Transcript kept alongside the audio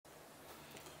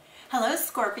Hello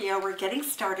Scorpio, we're getting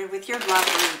started with your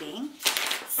love reading.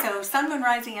 So Sun, Moon,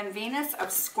 Rising, and Venus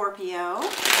of Scorpio.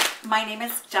 My name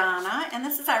is Donna and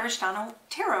this is Irish Donna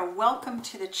Tarot. Welcome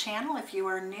to the channel if you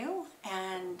are new,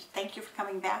 and thank you for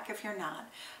coming back if you're not.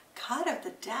 Cut of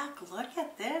the deck, look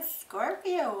at this,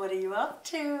 Scorpio, what are you up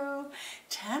to?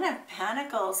 Ten of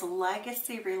Pentacles,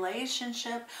 legacy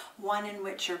relationship, one in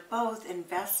which you're both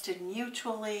invested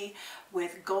mutually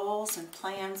with goals and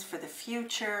plans for the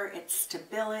future. It's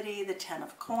stability. The Ten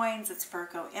of Coins, it's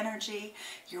Virgo energy.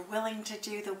 You're willing to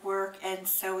do the work, and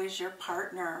so is your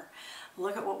partner.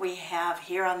 Look at what we have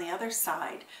here on the other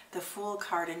side, the Fool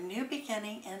card, a new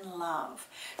beginning in love.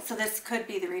 So this could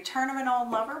be the return of an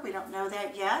old lover, we don't know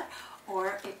that yet,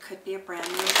 or it could be a brand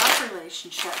new love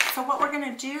relationship. So what we're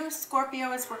going to do,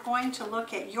 Scorpio, is we're going to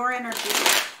look at your energy,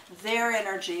 their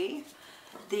energy,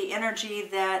 the energy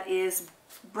that is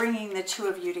bringing the two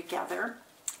of you together.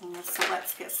 So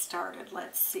let's get started.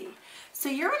 Let's see. So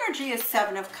your energy is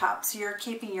Seven of Cups. You're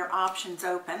keeping your options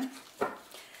open.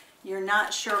 You're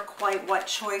not sure quite what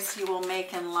choice you will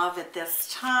make in love at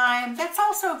this time. That's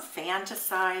also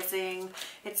fantasizing.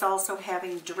 It's also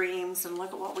having dreams. And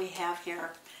look at what we have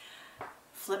here.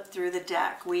 Flip through the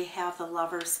deck. We have the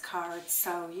Lover's card.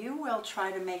 So you will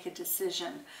try to make a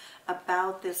decision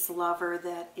about this lover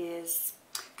that is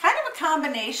kind of a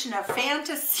combination of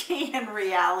fantasy and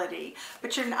reality.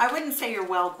 But I wouldn't say you're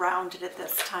well grounded at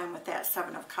this time with that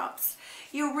Seven of Cups.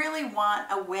 You really want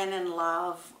a win in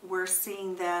love. We're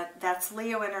seeing that that's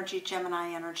Leo energy,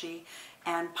 Gemini energy,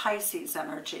 and Pisces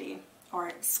energy,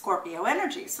 or Scorpio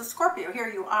energy. So Scorpio, here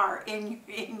you are in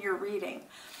your reading.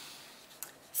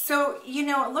 So, you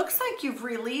know, it looks like you've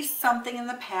released something in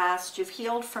the past. You've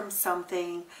healed from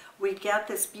something. We get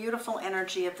this beautiful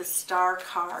energy of the Star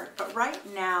card. But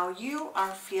right now, you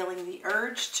are feeling the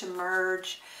urge to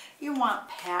merge. You want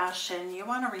passion. You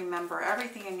want to remember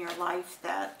everything in your life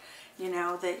that, you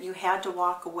know, that you had to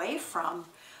walk away from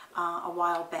a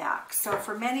while back. So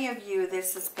for many of you,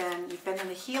 this has been, you've been in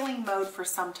a healing mode for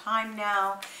some time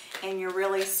now, and you're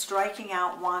really striking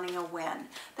out wanting a win.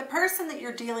 The person that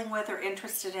you're dealing with or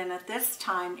interested in at this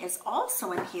time is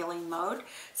also in healing mode.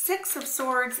 Six of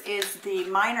Swords is the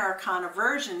minor arcana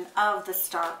version of the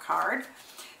Star card.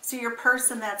 So your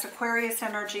person, that's Aquarius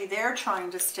energy, they're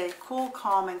trying to stay cool,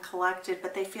 calm, and collected,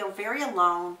 but they feel very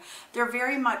alone. They're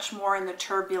very much more in the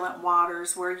turbulent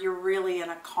waters where you're really in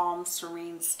a calm,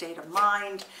 serene state of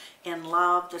mind, in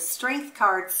love. The Strength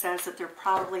card says that they're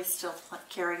probably still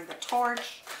carrying the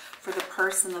torch for the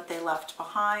person that they left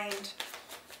behind.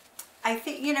 I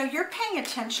think, you know, you're paying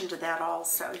attention to that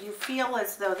also. You feel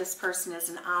as though this person is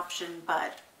an option,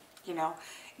 but, you know,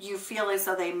 you feel as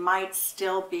though they might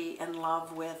still be in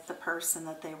love with the person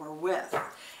that they were with.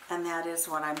 And that is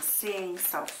what I'm seeing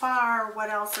so far. What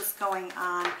else is going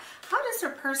on? How does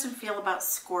your person feel about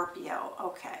Scorpio?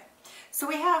 Okay. So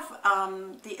we have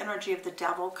the energy of the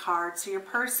Devil card. So your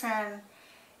person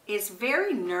is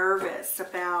very nervous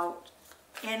about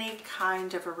any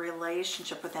kind of a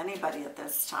relationship with anybody at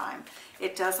this time.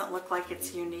 It doesn't look like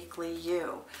it's uniquely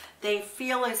you. They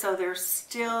feel as though they're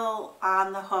still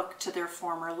on the hook to their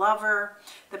former lover,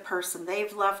 the person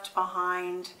they've left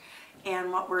behind,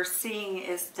 and what we're seeing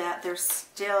is that they're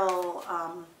still,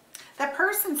 that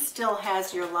person still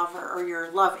has your lover or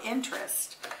your love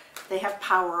interest. They have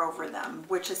power over them,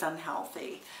 which is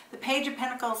unhealthy. The Page of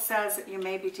Pentacles says that you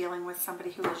may be dealing with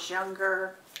somebody who is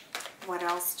younger. What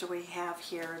else do we have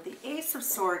here? The Ace of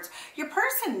Swords. Your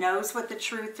person knows what the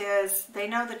truth is. They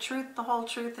know the truth, the whole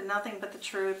truth, and nothing but the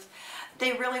truth.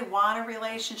 They really want a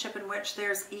relationship in which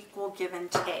there's equal give and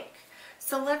take.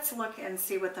 So let's look and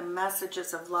see what the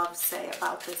messages of love say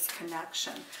about this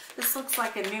connection. This looks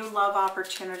like a new love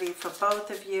opportunity for both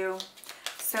of you.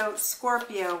 So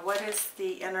Scorpio, what is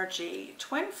the energy?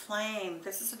 Twin flame.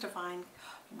 This is a divine,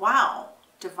 wow,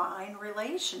 divine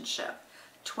relationship.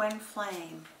 Twin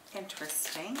flame.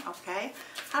 Interesting. Okay.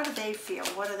 How do they feel?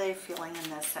 What are they feeling in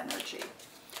this energy?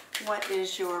 What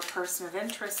is your person of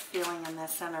interest feeling in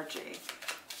this energy?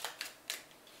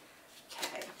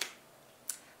 Okay.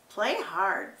 Play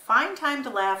hard. Find time to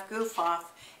laugh, goof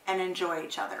off, and enjoy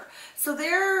each other. So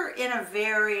they're in a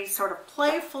very sort of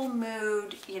playful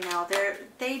mood. You know,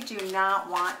 they do not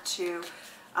want to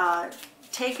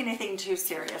take anything too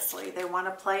seriously. They want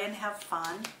to play and have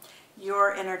fun.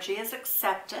 Your energy is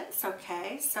acceptance,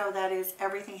 okay? So that is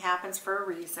everything happens for a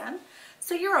reason.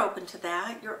 So you're open to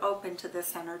that. You're open to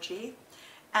this energy.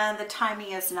 And the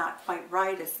timing is not quite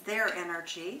right as their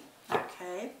energy,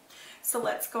 okay? So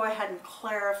let's go ahead and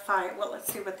clarify. Well,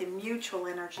 let's see what the mutual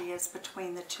energy is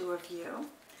between the two of you.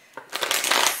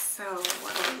 So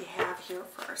what do we have here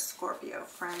for our Scorpio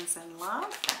friends in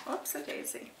love? Oops, a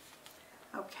daisy.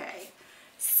 Okay,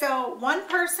 so one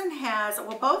person has,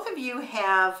 well, both of you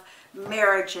have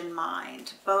marriage in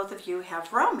mind. Both of you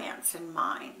have romance in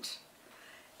mind.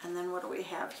 And then what do we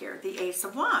have here? The Ace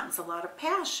of Wands, a lot of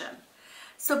passion.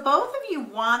 So both of you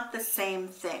want the same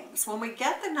things. When we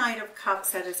get the Knight of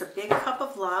Cups, that is a big cup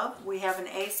of love. We have an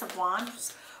Ace of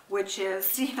Wands, which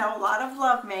is, you know, a lot of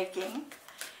love making.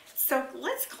 So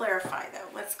let's clarify though.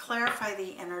 Let's clarify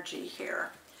the energy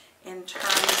here in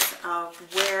terms of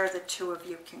where the two of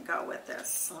you can go with this.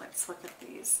 So let's look at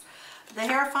these. The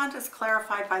Hierophant is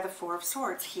clarified by the Four of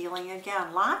Swords, healing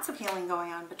again. Lots of healing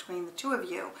going on between the two of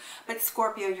you. But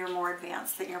Scorpio, you're more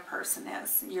advanced than your person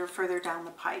is. You're further down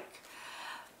the pike.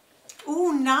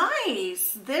 Ooh,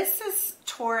 nice. This is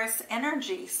Taurus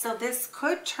energy. So this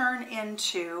could turn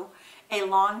into a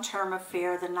long-term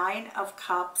affair. The Knight of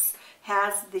Cups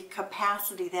has the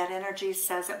capacity, that energy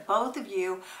says that both of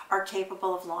you are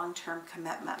capable of long-term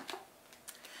commitment.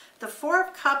 The Four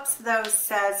of Cups, though,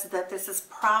 says that this is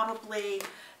probably,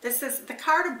 this is the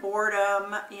card of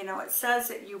boredom. You know, it says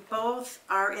that you both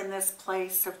are in this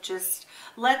place of just,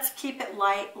 let's keep it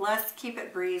light, let's keep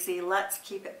it breezy, let's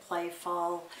keep it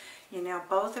playful. You know,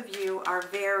 both of you are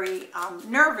very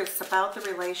nervous about the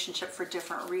relationship for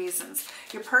different reasons.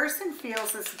 Your person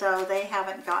feels as though they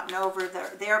haven't gotten over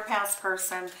their past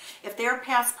person. If their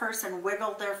past person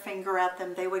wiggled their finger at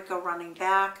them, they would go running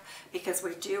back, because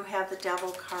we do have the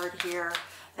Devil card here.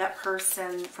 That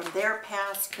person from their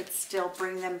past could still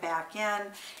bring them back in.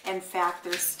 In fact,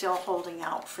 they're still holding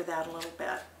out for that a little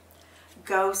bit.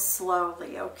 Go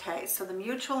slowly. Okay, so the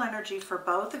mutual energy for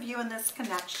both of you in this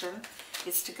connection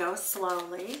is to go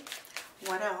slowly.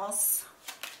 What else?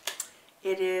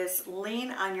 It is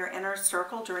lean on your inner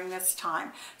circle during this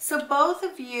time. So both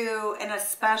of you, and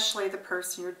especially the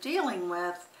person you're dealing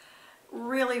with,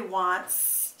 really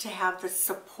wants to have the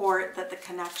support that the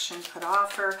connection could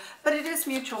offer, but it is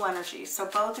mutual energy. So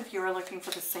both of you are looking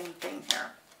for the same thing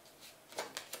here.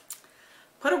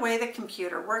 Put away the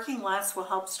computer. Working less will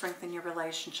help strengthen your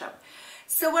relationship.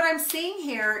 So what I'm seeing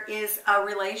here is a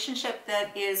relationship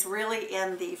that is really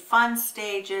in the fun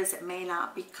stages. It may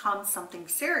not become something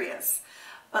serious.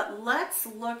 But let's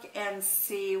look and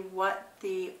see what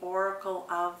the Oracle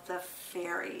of the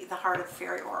Fairy, the Heart of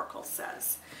Fairy Oracle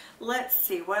says. Let's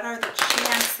see, what are the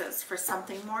chances for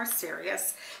something more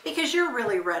serious? Because you're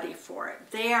really ready for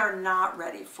it. They are not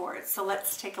ready for it. So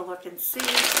let's take a look and see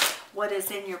what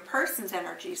is in your person's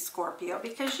energy, Scorpio.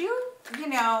 Because you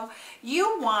know,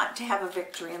 you want to have a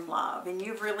victory in love, and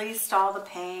you've released all the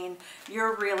pain.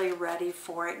 You're really ready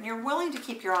for it, and you're willing to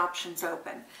keep your options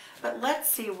open. But let's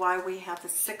see why we have the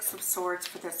Six of Swords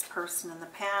for this person in the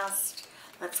past.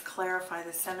 Let's clarify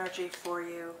this energy for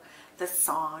you. The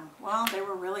Song. Well, they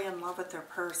were really in love with their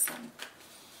person.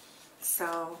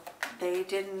 So they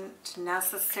didn't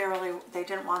necessarily, they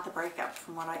didn't want the breakup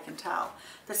from what I can tell.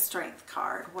 The Strength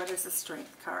card. What is the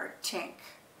Strength card? Tink.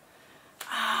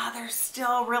 They're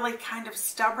still really kind of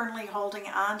stubbornly holding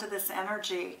on to this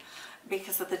energy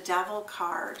because of the Devil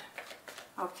card.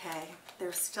 Okay,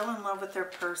 they're still in love with their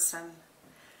person.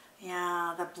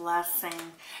 Yeah, the Blessing.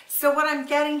 So what I'm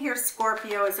getting here,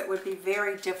 Scorpio, is it would be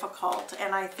very difficult,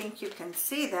 and I think you can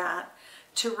see that,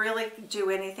 to really do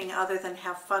anything other than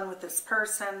have fun with this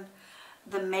person.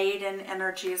 The Maiden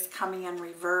energy is coming in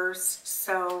reversed,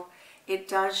 so it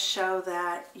does show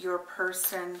that your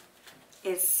person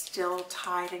is still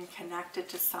tied and connected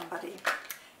to somebody.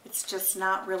 It's just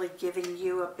not really giving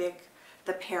you a big,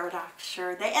 the paradox,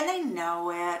 sure. And they know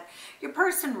it. Your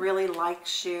person really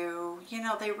likes you. You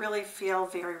know, they really feel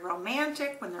very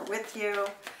romantic when they're with you.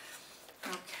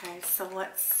 Okay, so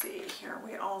let's see here.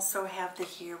 We also have the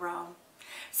Hero.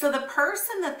 So the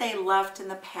person that they left in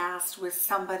the past was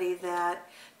somebody that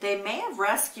they may have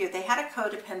rescued. They had a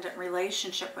codependent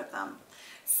relationship with them.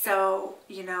 So,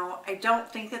 you know, I don't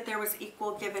think that there was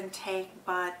equal give and take,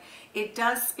 but it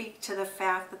does speak to the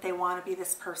fact that they want to be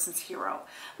this person's hero.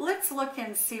 Let's look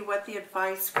and see what the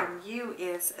advice from you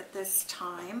is at this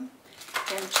time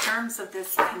in terms of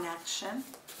this connection.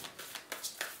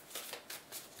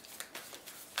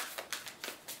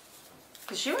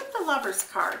 Because you have the Lover's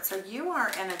card, so you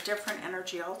are in a different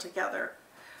energy altogether.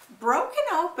 Broken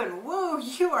open, whoa,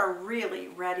 you are really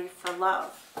ready for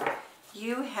love.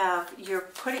 You have, your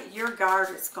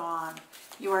guard is gone.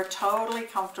 You are totally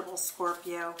comfortable,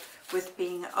 Scorpio, with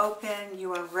being open.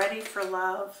 You are ready for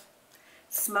love.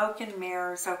 Smoke and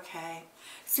mirrors, okay.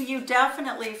 So you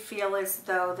definitely feel as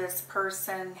though this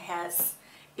person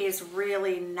is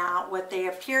really not what they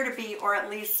appear to be, or at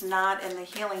least not in the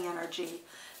healing energy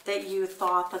that you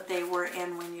thought that they were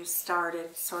in when you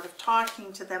started sort of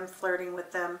talking to them, flirting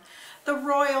with them. The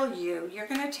royal you, you're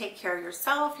going to take care of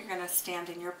yourself. You're going to stand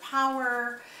in your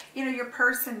power. You know, your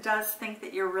person does think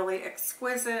that you're really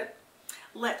exquisite.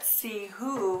 Let's see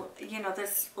who, you know,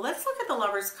 this, let's look at the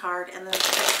Lover's card and the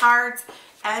cards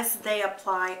as they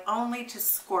apply only to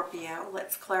Scorpio.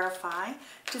 Let's clarify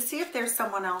to see if there's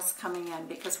someone else coming in,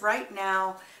 because right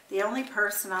now the only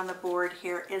person on the board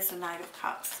here is the Knight of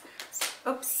Cups.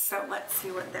 Oops, so let's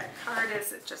see what that card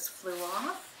is. It just flew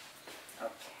off.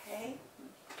 Okay.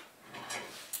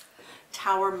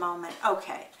 Tower moment.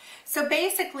 Okay. So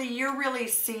basically you're really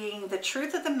seeing the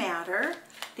truth of the matter.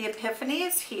 The epiphany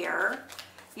is here.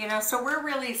 You know, so we're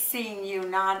really seeing you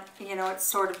not, you know, it's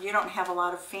sort of, you don't have a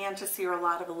lot of fantasy or a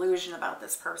lot of illusion about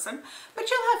this person, but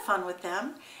you'll have fun with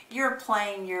them. You're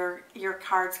playing your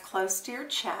cards close to your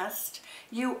chest.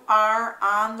 You are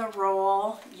on the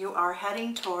roll. You are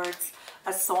heading towards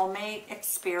a soulmate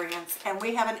experience, and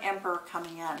we have an Emperor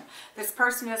coming in. This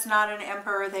person is not an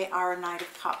Emperor, they are a Knight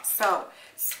of Cups. So,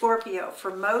 Scorpio,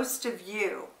 for most of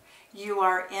you, you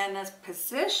are in a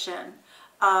position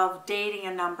of dating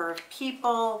a number of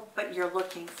people, but you're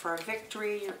looking for a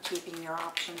victory, you're keeping your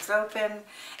options open,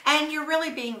 and you're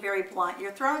really being very blunt.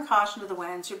 You're throwing caution to the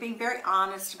winds, you're being very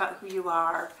honest about who you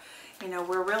are. You know,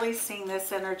 we're really seeing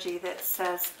this energy that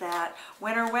says that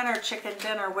winner, winner, chicken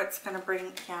dinner, what's going to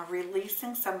bring,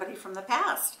 releasing somebody from the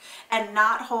past and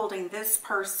not holding this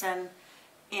person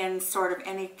in sort of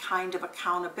any kind of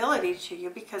accountability to you,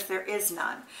 because there is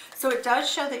none. So it does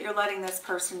show that you're letting this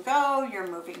person go, you're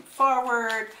moving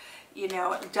forward. You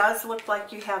know, it does look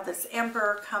like you have this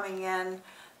Emperor coming in.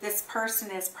 This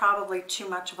person is probably too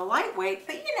much of a lightweight,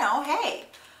 but you know, hey,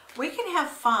 we can have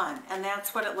fun, and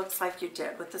that's what it looks like you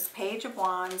did. With this Page of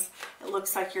Wands, it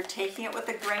looks like you're taking it with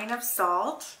a grain of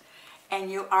salt, and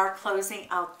you are closing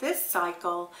out this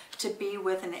cycle to be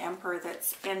with an Emperor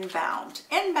that's inbound.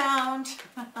 Inbound!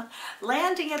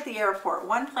 Landing at the airport.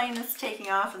 One plane is taking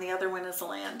off and the other one is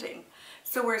landing.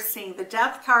 So we're seeing the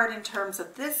Death card in terms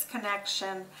of this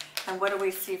connection, and what do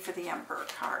we see for the Emperor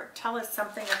card? Tell us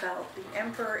something about the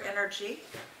Emperor energy.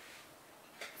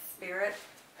 Spirit.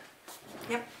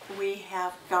 Yep, we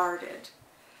have guarded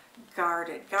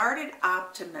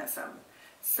optimism.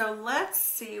 So let's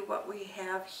see what we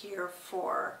have here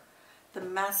for the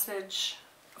message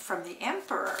from the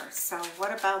Emperor. So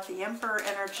what about the Emperor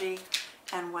energy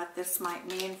and what this might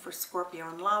mean for Scorpio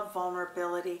in love,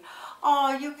 vulnerability?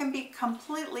 Oh, you can be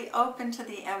completely open to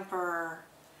the Emperor.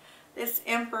 This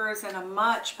Emperor is in a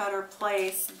much better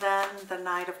place than the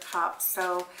Knight of Cups.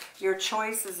 So your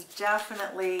choice is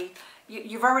definitely,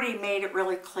 you've already made it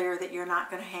really clear that you're not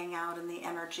going to hang out in the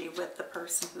energy with the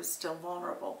person who's still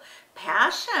vulnerable.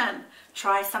 Passion.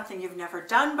 Try something you've never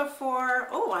done before.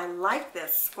 Oh, I like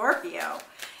this, Scorpio.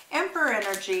 Emperor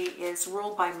energy is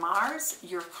ruled by Mars.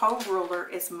 Your co-ruler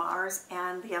is Mars,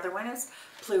 and the other one is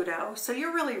Pluto. So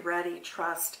you're really ready.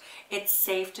 Trust. It's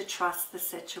safe to trust the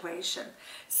situation.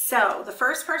 So the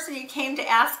first person you came to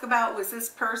ask about was this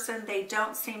person. They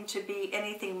don't seem to be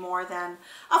anything more than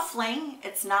a fling.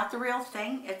 It's not the real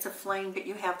thing. It's a fling, but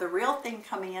you have the real thing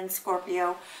coming in,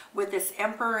 Scorpio, with this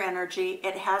Emperor energy.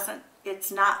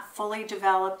 It's not fully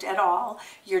developed at all.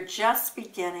 You're just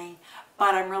beginning.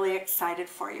 But I'm really excited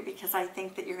for you, because I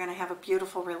think that you're going to have a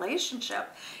beautiful relationship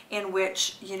in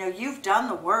which, you know, you've done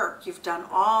the work. You've done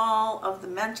all of the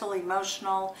mental,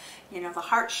 emotional, you know, the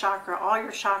heart chakra, all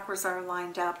your chakras are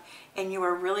lined up, and you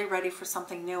are really ready for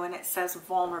something new. And it says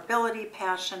vulnerability,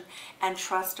 passion, and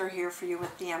trust are here for you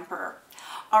with the Emperor.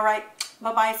 All right.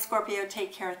 Bye-bye, Scorpio.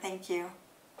 Take care. Thank you.